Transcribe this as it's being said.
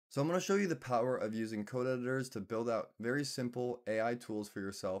So I'm going to show you the power of using code editors to build out very simple AI tools for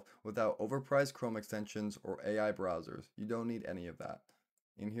yourself without overpriced Chrome extensions or AI browsers. You don't need any of that.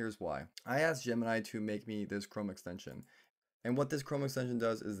 And here's why. I asked Gemini to make me this Chrome extension. And what this Chrome extension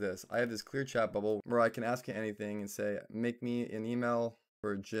does is this. I have this clear chat bubble where I can ask it anything and say, make me an email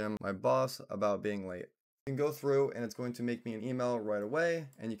for Jim, my boss, about being late. You can go through and it's going to make me an email right away,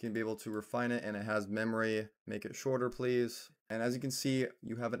 and you can be able to refine it, and it has memory. Make it shorter, please. And as you can see,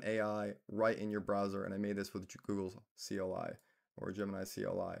 you have an AI right in your browser, and I made this with Google's CLI or Gemini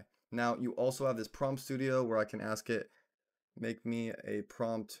CLI. Now you also have this prompt studio where I can ask it, make me a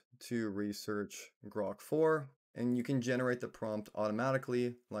prompt to research Grok 4, and you can generate the prompt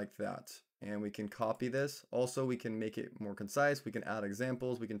automatically like that. And we can copy this. Also, we can make it more concise. We can add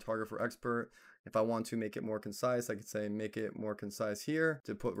examples. We can target for expert. If I want to make it more concise, I could say make it more concise here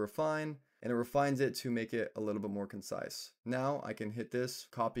to put refine, and it refines it to make it a little bit more concise. Now I can hit this,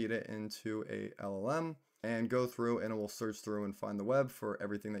 copy it into a LLM, and go through, and it will search through and find the web for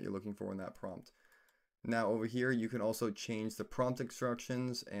everything that you're looking for in that prompt. Now over here, you can also change the prompt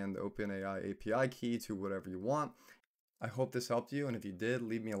instructions and the OpenAI API key to whatever you want. I hope this helped you, and if you did,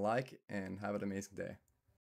 leave me a like and have an amazing day.